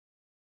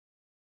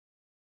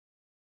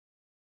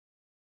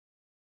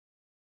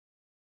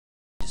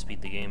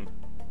beat the game.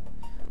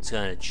 It's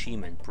got an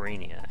achievement,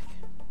 Brainiac.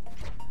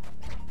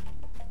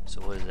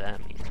 So what does that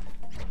mean?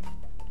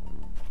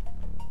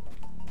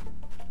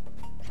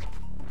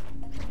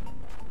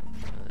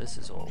 This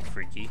is all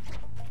freaky.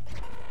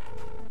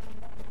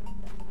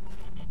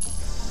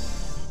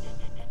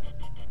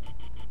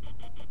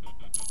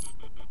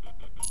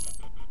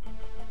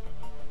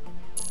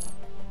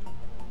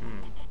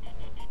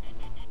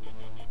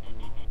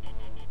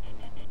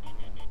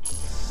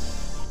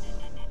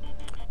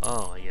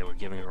 Oh, yeah, we're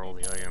giving her all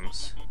the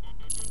items.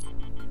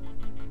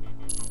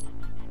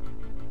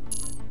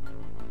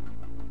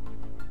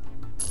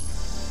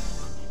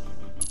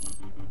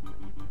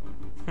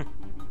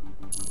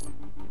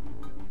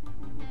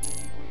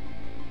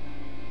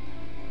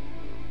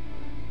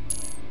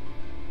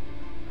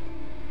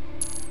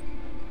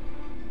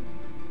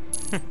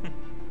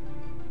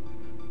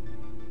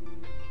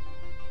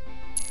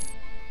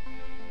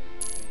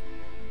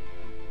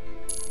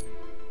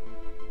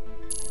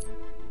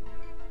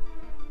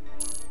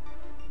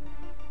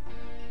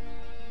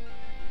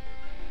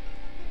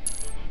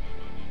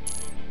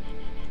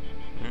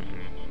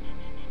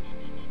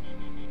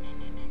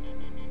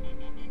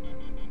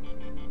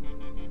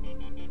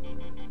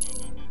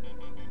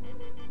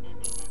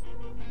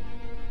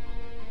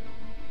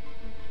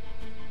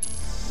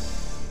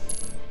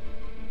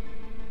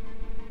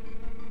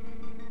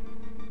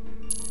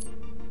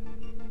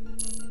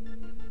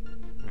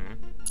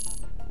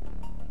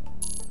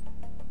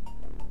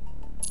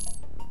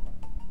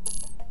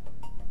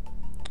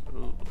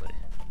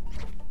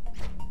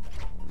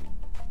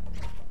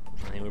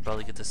 We're about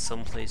to get to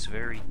someplace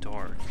very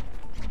dark.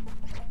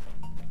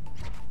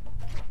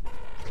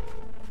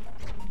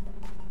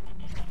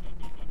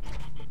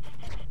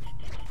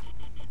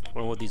 I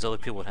wonder what these other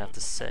people would have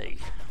to say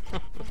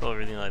with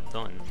everything I've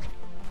done.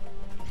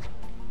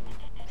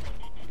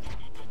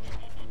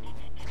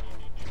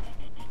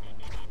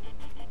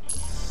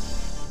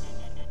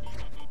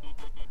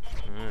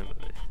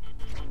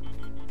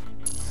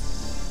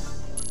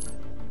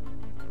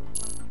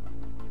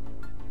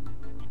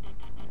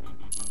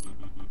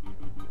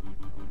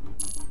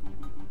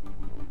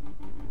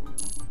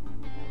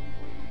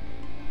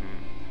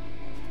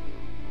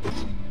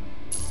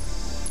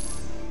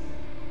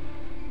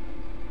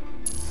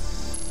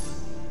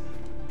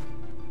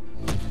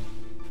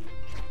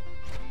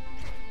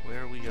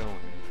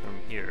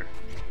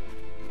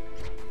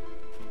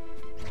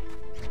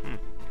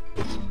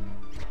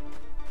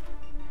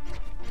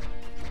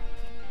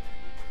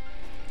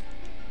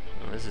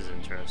 This is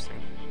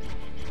interesting.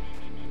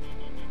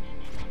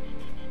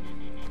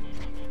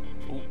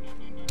 Ooh.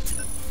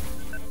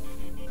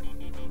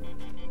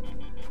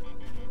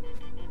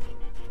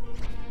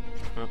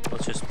 Well,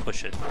 let's just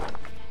push it.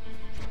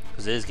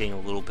 Because it is getting a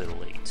little bit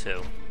late,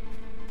 too.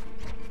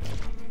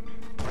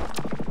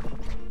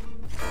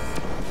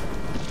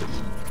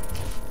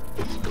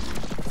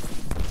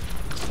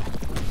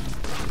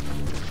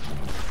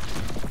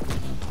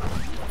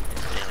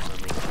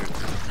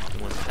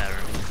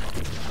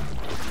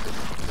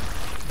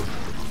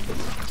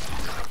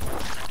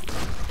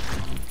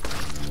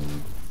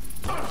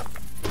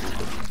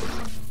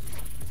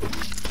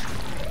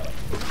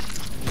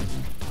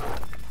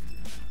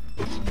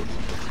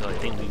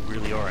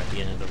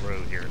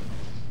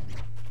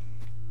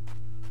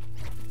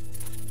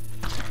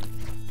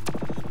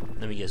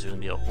 Let me guess, there's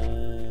gonna be a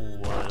whole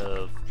lot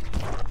of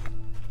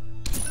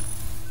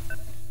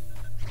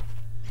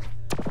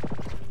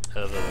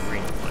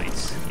arena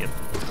fights. Yep.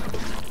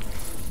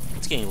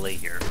 It's getting late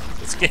here.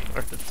 It's getting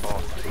hard to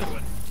talk.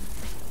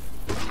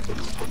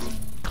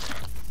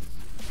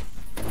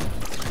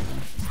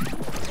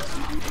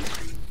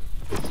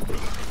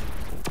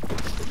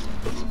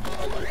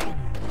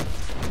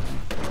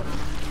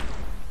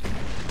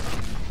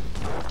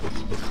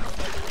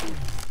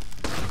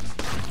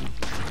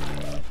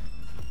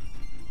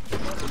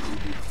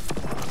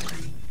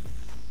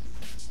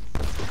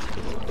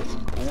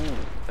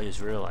 I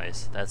just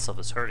realized that stuff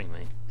is hurting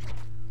me.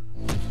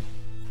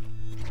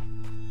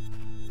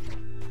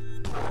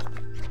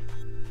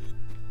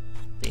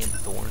 Damn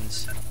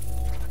thorns.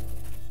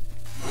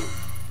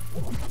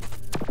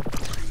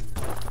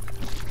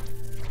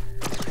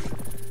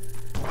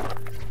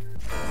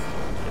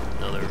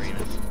 Another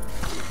arena.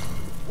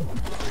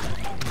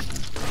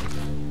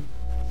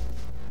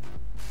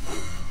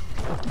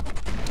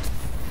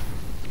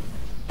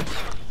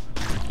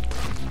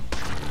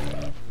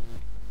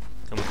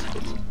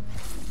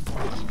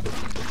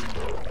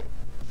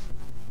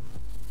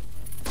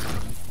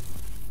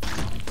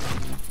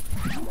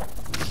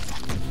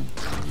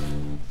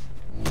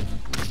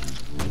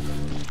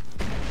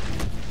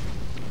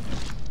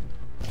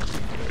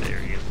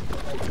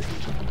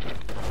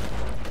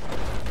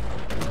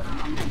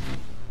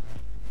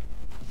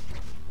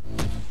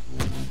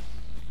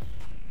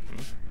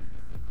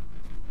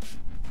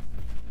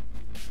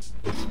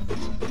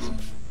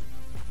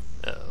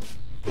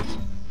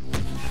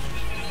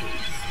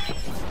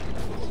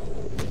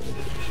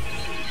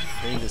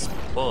 I think this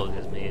bug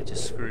is me, it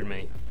just screwed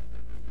me.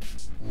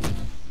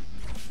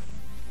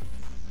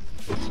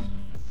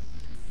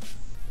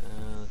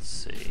 Let's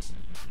see.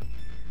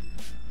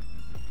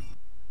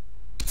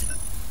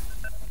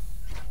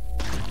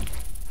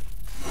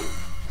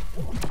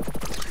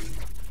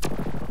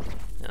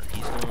 Now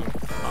he's going to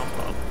pop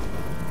up.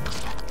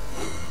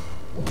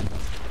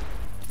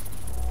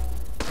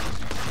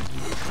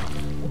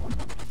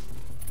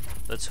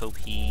 Let's hope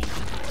he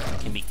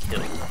can be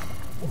killed,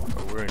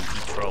 or we're in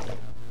deep trouble.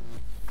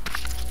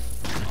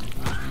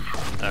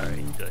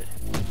 Alright, good.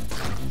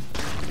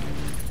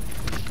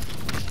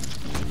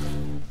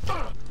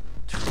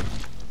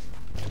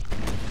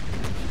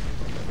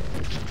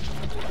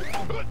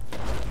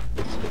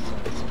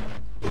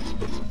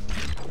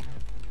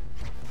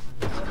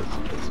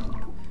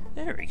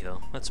 There we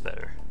go, that's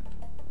better.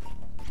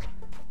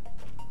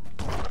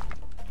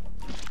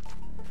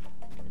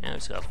 Now we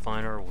just gotta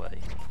find our way.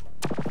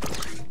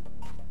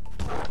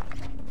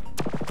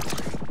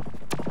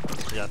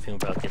 I got a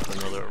feeling about to get to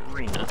another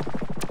arena.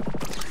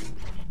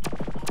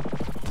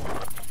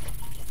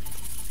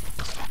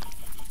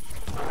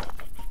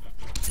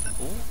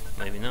 Ooh,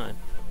 maybe not.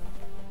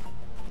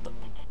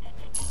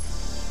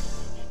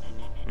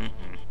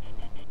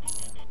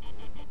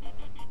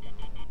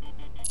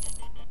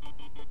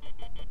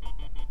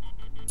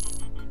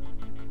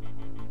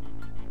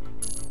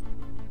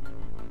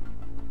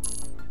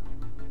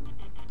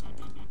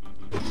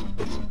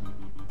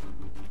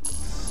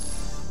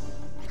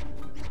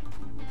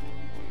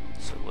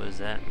 So what does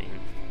that mean?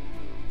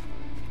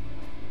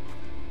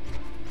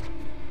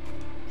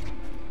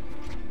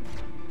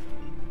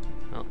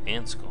 Well,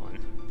 Ant's gone.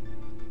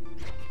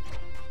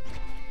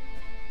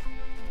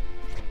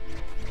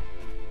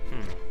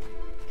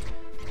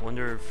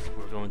 Wonder if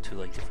we're going to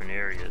like different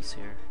areas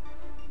here.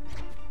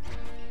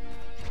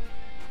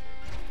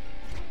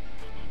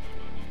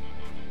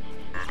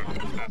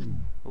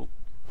 Oh.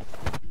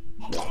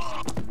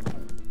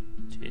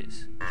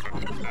 Jeez.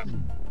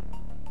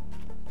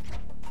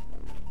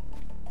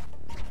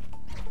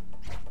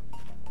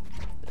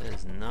 That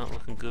is not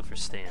looking good for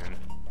Stan.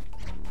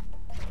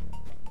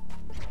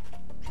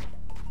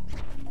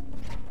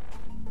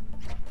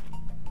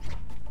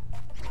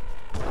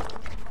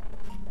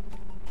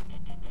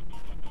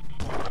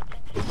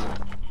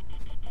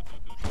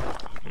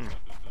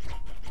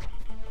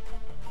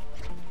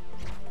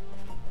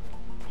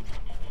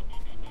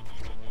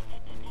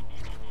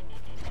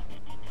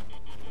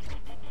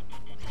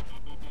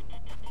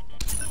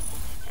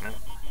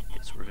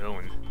 Guess we're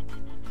going.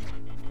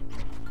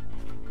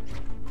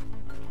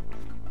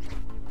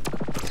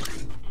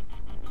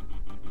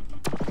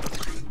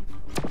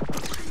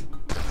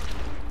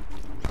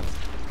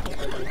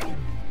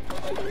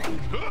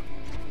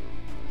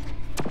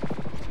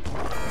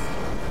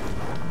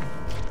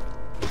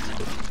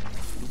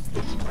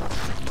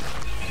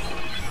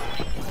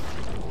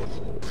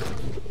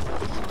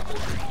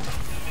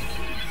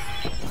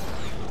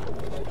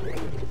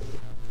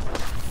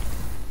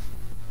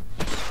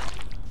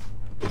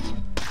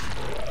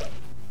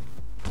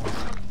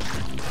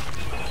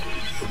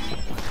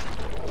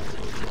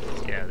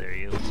 Yeah, there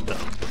you go.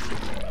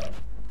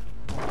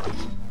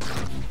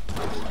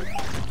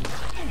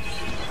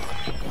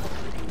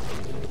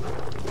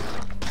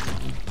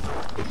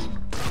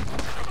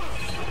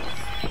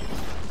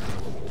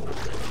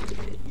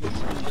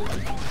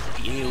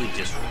 You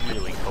just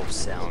really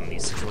host out in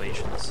these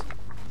situations.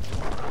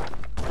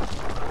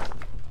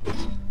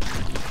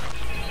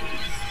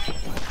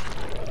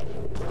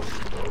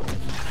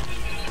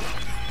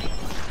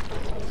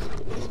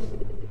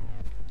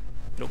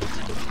 Nope.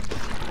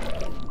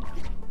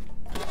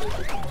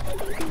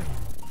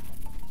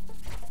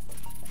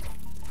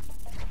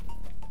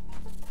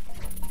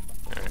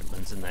 Alright,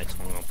 when's the next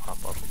one gonna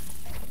pop up?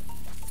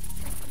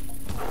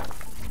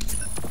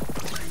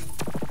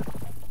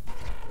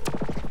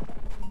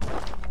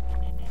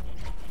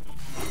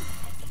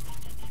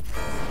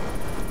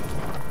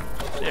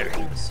 There it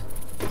is.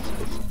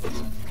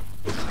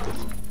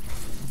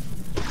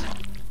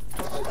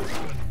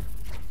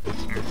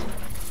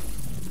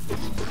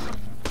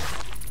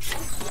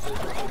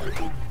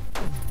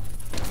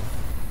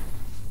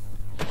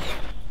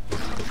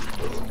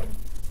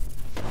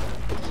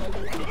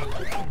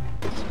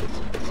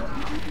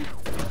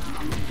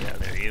 Yeah,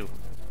 there you.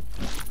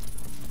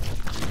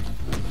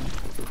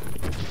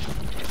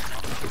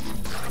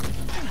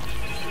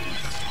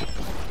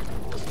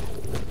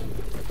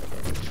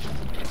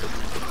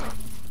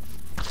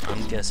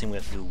 I'm guessing we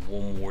have to do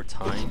one more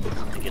time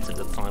to get to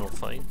the final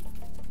fight.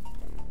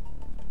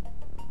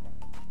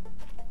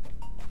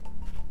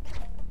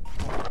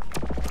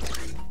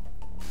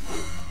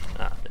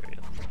 Ah, there we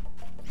go.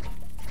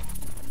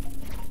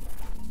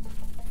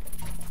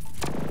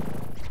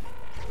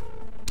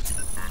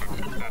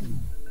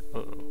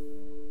 Uh-oh.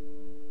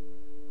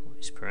 Oh,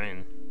 he's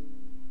praying.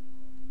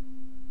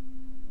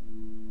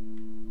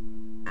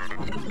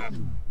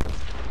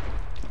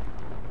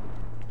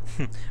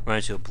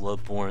 Reminds you of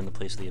Bloodborne, the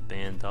place of the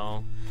abandoned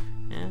doll.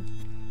 Yeah.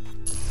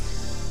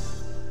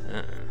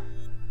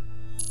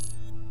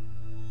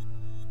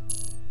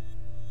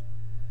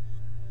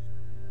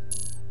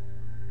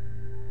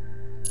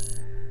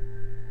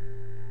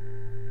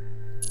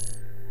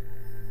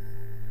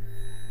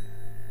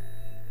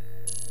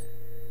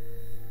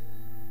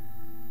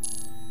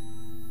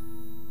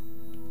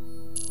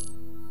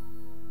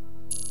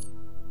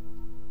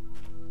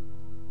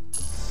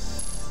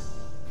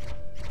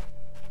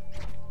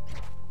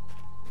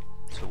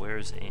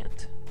 Where's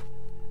Aunt?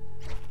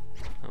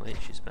 Oh wait,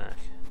 she's back.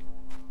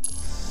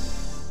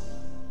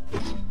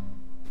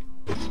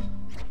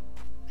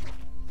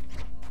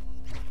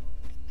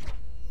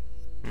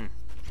 Yeah,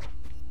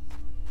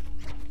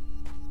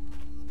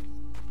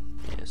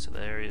 so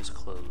the area is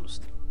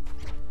closed.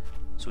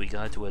 So we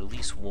gotta do it at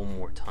least one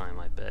more time,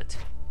 I bet.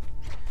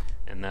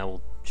 And that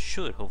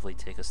should hopefully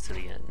take us to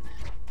the end.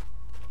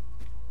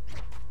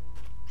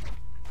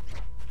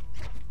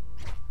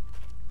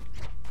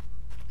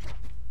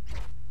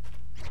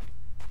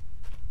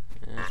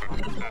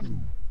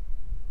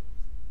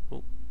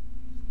 Oh.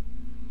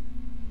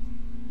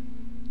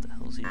 What the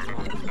hell is he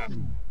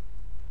doing?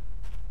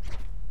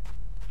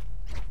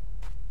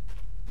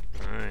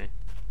 Alright.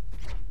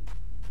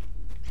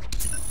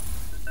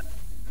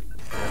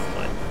 Now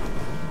what?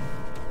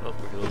 Oh,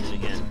 we're doing it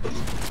again.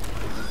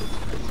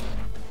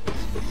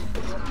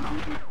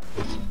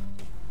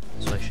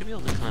 So I should be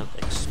able to kind of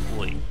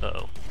exploit.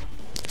 Uh-oh.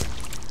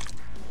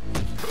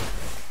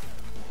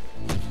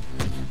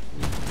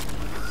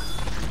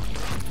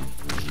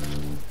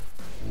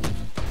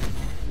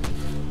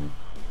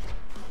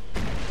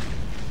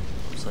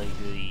 Looks like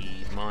the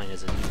mine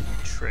has a new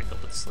trick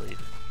up its sleeve.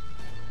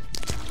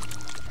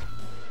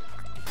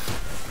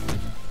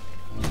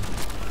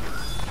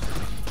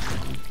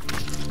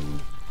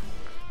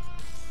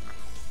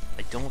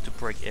 I don't want to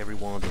break every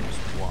one of those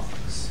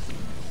blocks.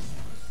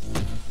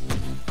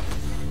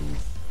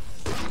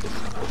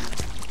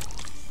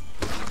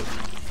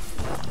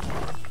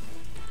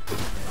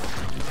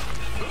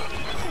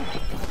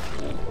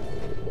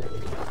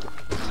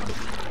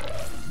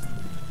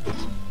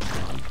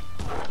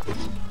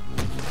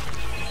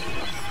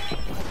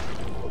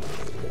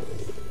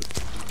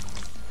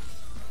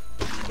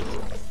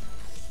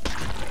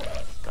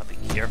 Gotta be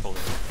careful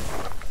there.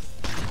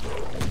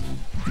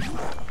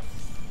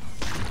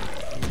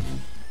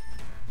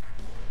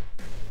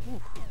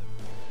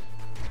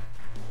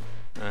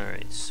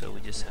 Alright, so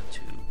we just have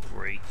to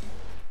break.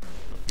 Oh,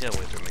 get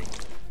away from me.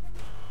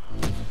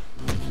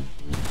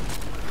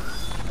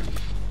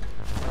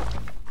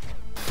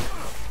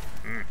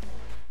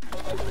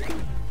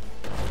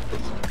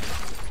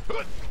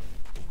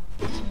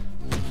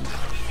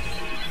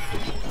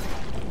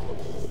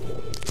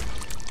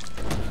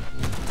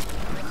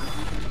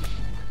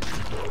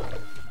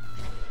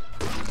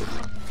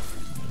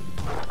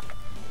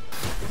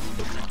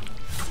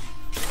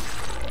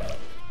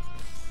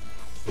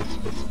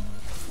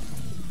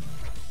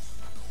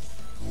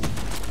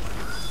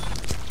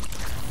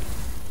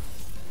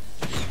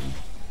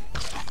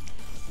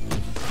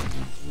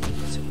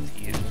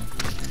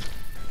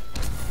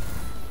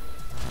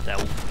 That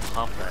will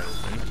pop that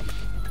open.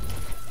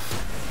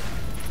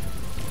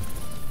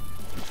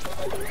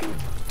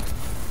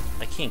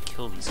 I can't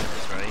kill these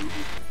guys, right?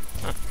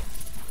 Huh.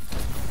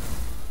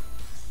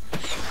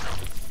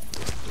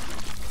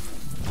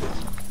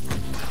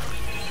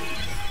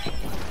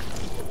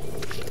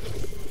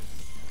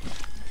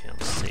 Okay,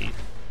 I'm safe.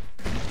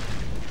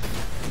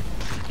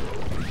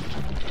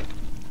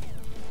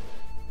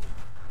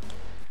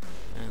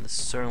 And this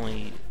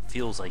certainly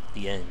feels like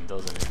the end,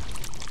 doesn't it?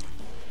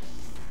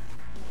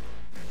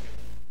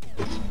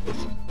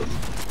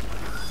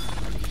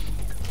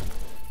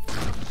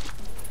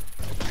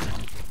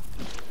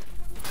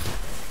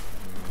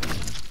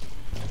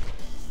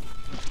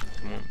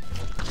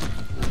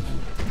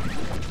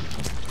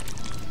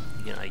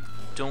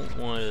 Don't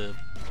want to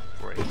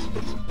break.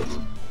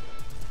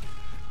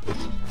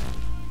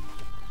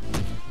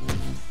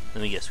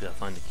 Let me guess, we gotta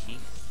find the key.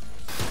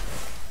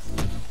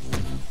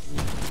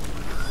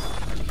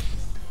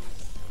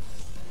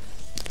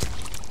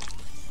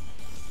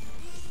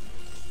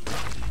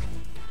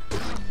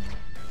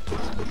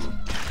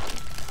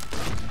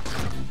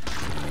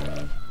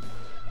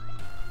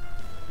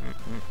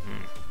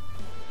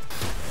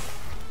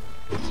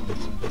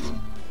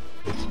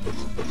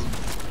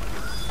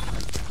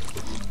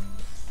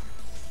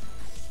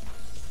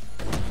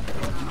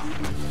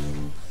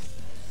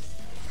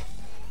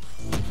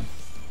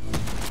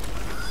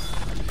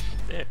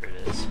 There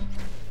it is.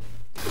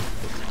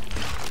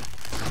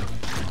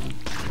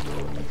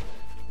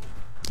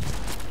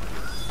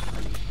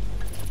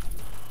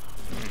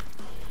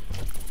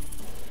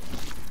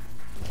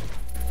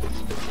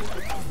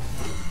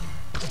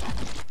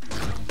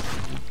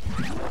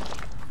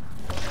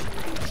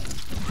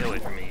 Get away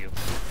from me, you.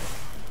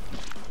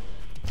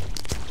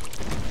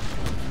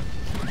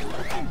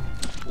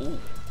 Ooh,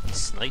 he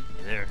sniped me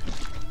there.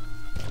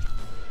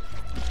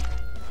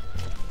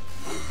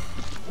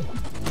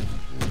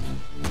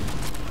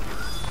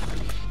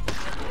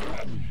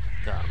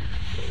 Got him.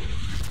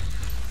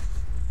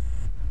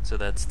 So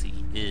that's the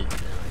id, now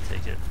I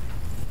take it.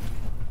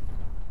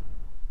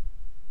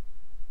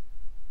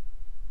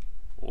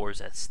 Or is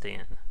that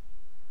Stan?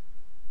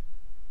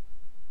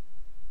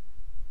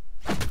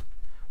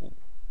 Ooh,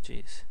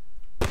 jeez.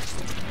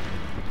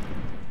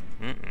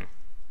 Mm-mm.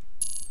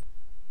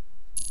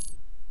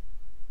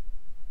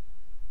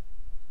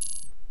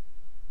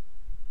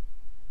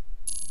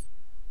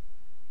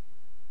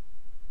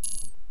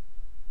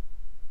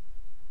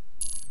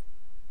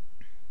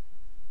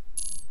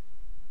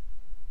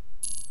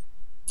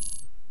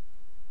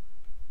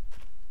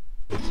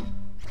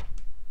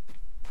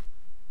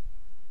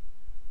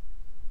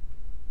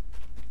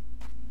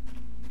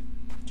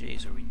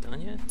 Jeez, are we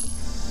done yet?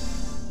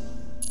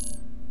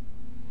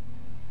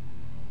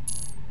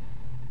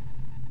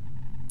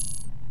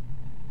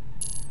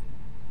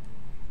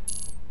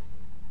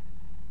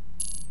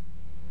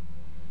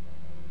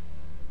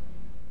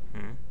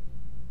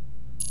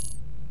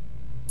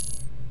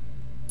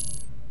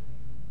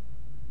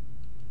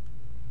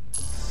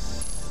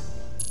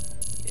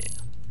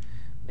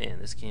 Man,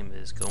 this game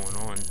is going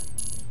on.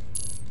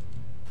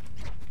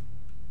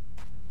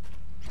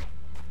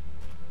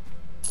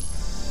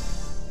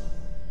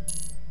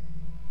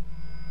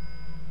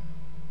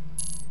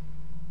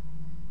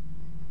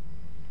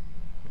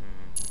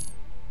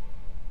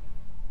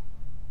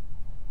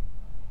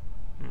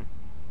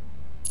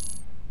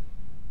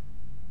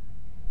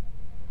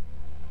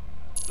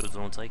 Those are the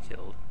ones I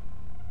killed.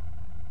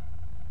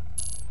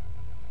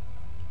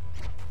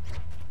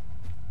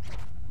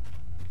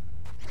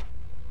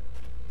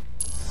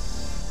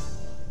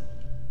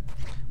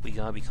 We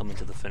gotta be coming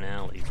to the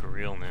finale for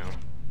real now.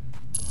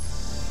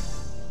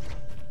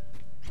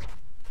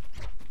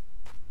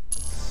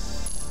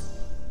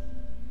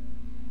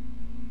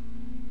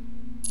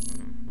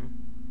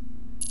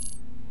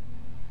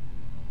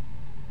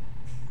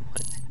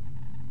 What?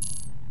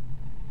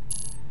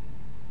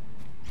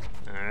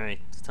 Alright,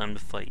 it's time to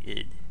fight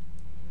Id.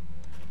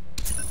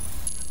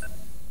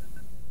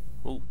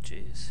 Oh,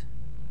 jeez.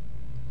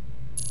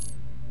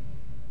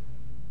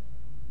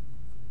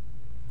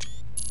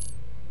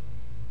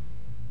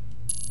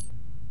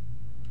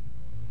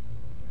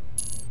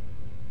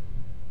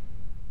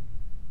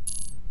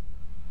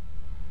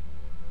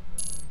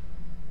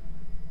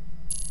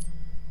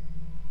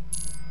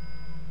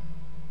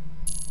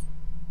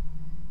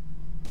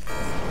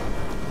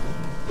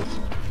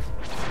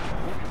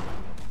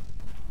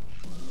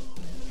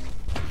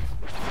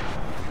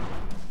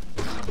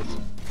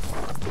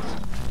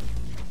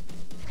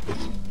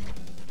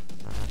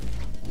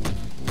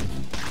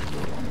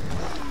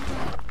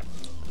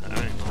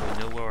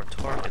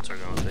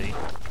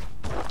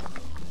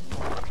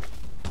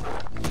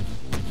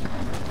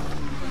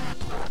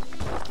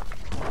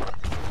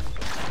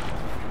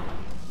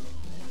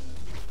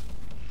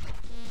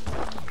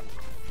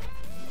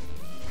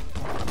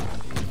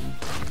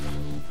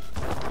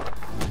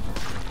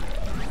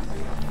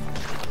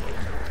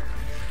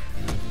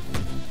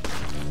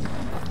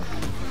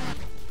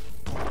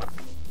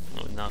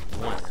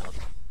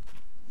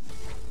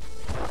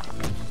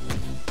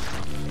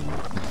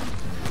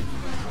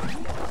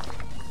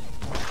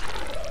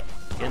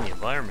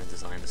 Environment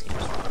design, this game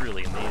is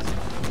really amazing.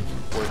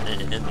 Or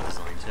and enemy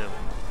design too.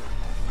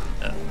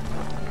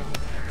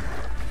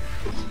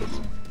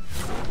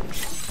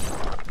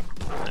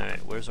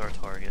 Alright, where's our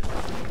target?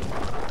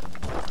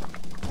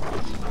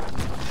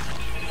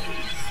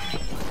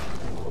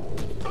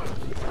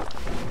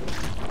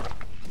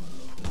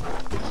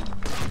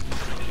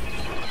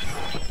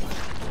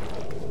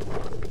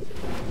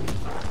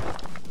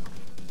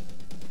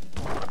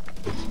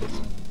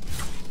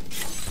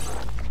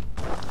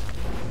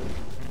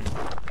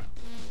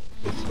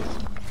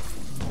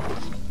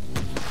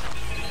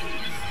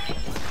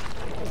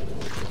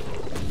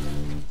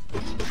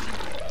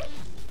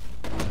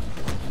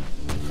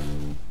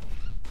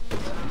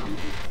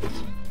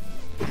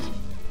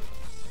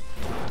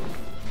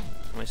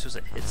 Am I supposed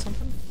to hit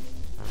something?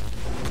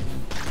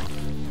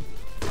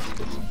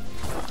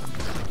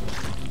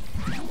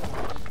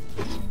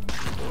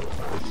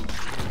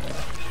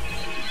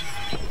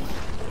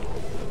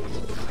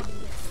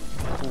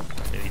 Ooh,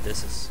 maybe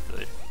this is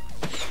good.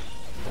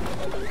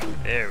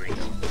 There we go.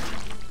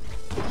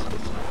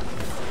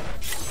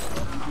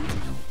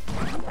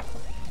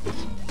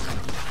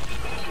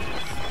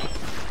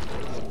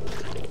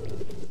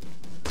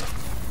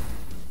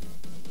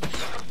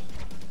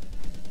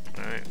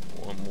 Alright,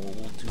 one more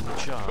will do the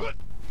job.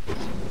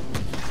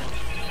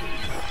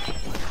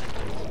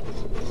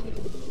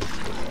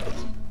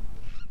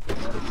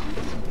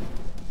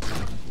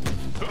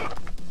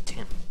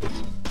 Damn,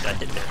 got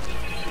hit there.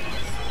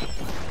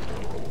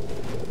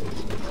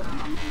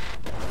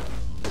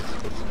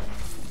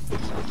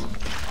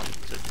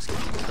 So just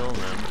keep killing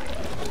them.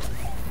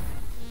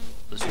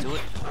 Let's do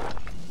it.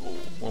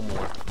 One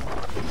more.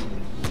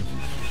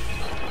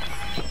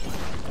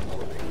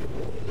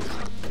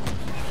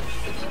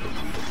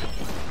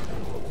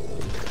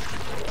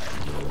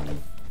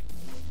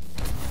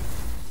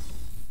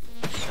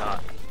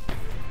 Shot.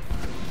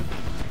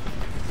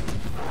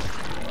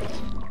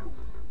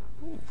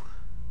 Ooh.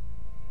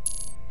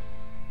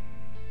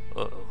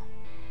 Uh-oh.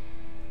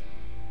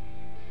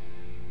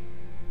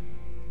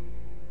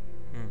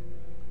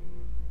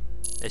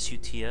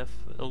 SUTF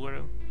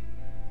algorithm?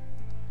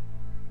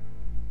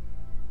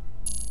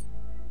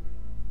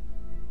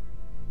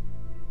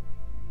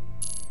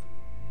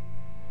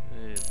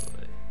 Hey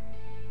boy.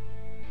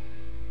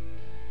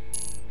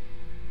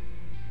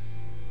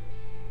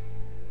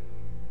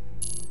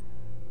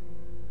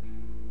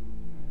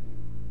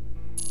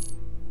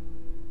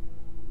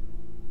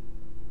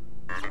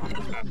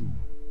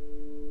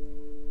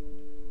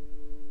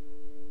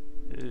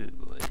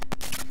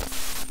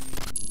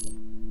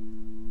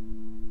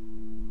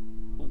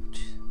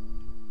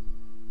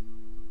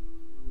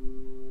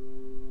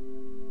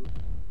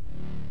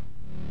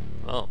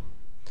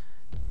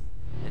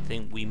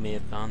 we may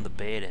have gotten the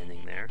bad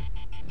ending there.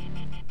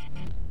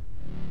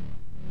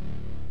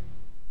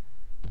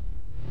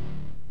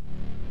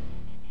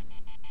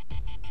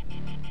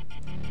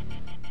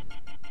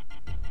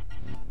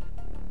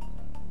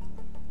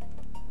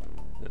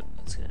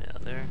 Let's get out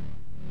of there.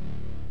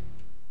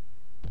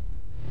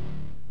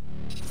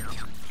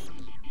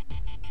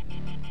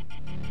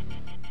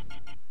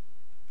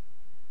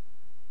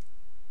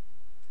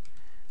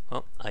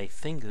 Well, I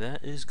think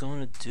that is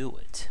going to do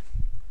it.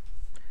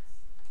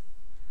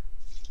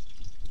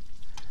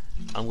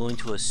 I'm going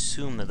to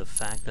assume that the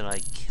fact that I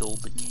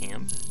killed the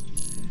camp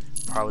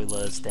probably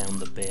led us down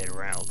the bad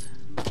route.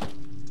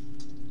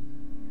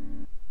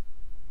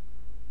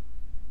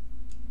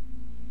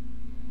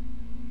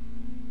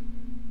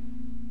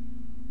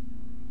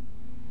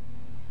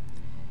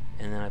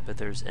 And then I bet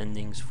there's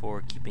endings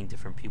for keeping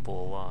different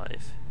people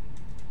alive.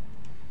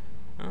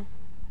 Huh?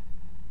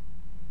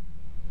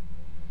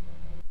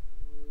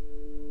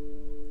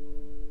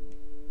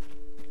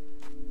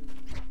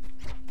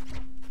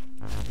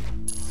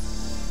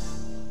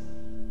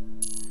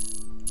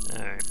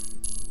 Alright.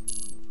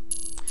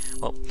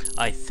 Well,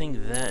 I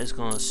think that is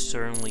going to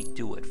certainly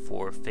do it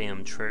for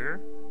Phantom Trigger.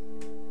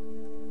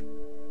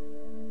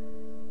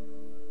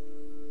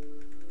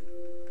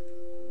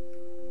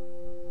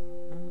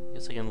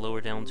 I can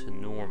lower down to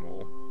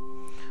normal.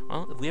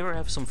 Well, if we ever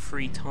have some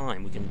free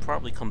time, we can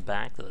probably come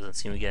back to this and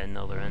see if we get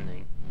another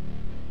ending.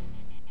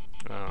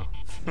 Oh.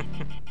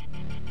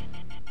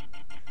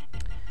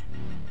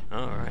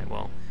 Alright,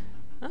 well,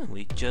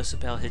 we just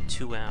about hit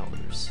 2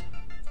 hours.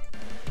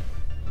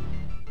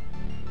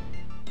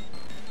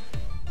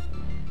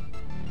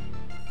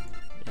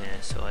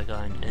 Yeah, so I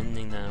got an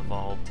ending that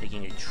involved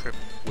taking a trip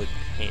with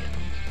Pam,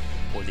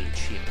 or the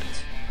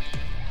achievement.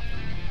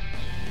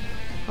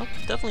 Well,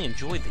 definitely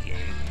enjoyed the game.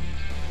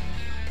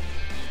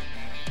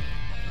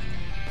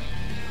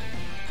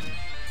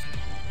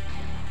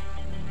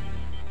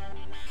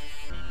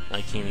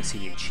 I can't even see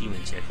the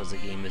achievements yet because the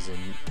game isn't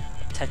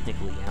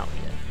technically out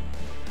yet.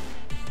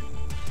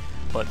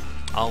 But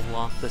I'll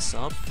lock this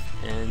up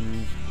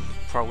and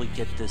probably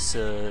get this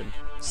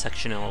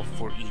section out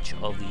for each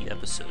of the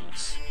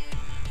episodes.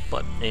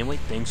 But anyway,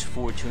 thanks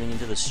for tuning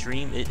into the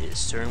stream. It is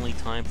certainly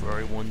time for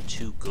everyone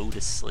to go to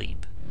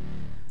sleep.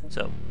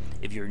 So,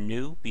 if you're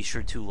new, be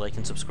sure to like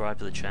and subscribe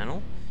to the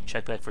channel.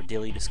 Check back for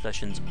daily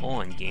discussions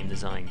on game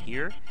design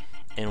here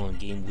and on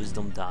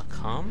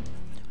GameWisdom.com,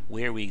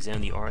 where we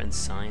examine the art and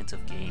science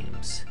of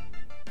games.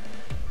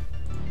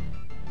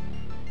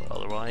 But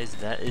otherwise,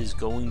 that is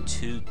going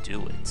to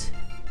do it.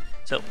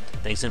 So,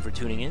 thanks again for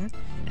tuning in,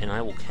 and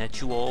I will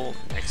catch you all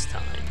next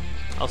time.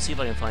 I'll see if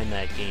I can find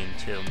that game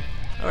too.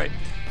 Alright,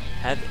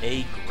 have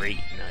a great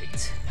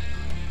night.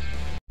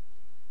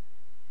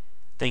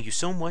 Thank you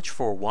so much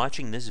for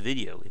watching this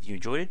video. If you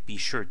enjoyed it, be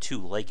sure to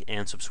like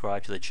and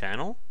subscribe to the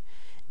channel,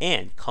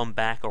 and come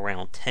back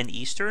around 10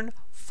 Eastern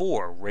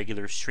for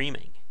regular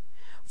streaming.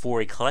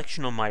 For a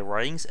collection of my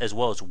writings as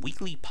well as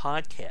weekly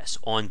podcasts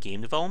on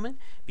game development,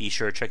 be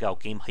sure to check out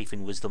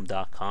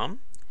game-wisdom.com.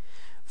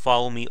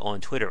 Follow me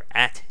on Twitter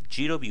at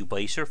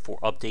GWBycer for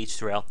updates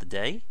throughout the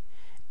day.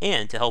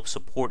 And to help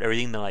support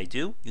everything that I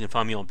do, you can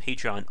find me on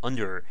Patreon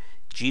under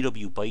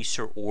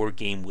GWBycer or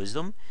Game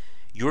Wisdom.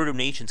 Your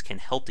donations can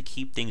help to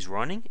keep things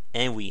running,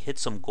 and we hit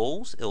some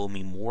goals, it will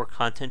mean more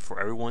content for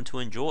everyone to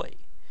enjoy.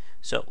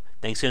 So,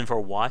 thanks again for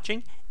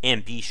watching,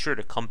 and be sure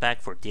to come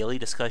back for daily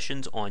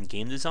discussions on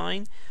game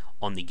design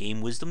on the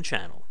Game Wisdom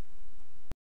channel.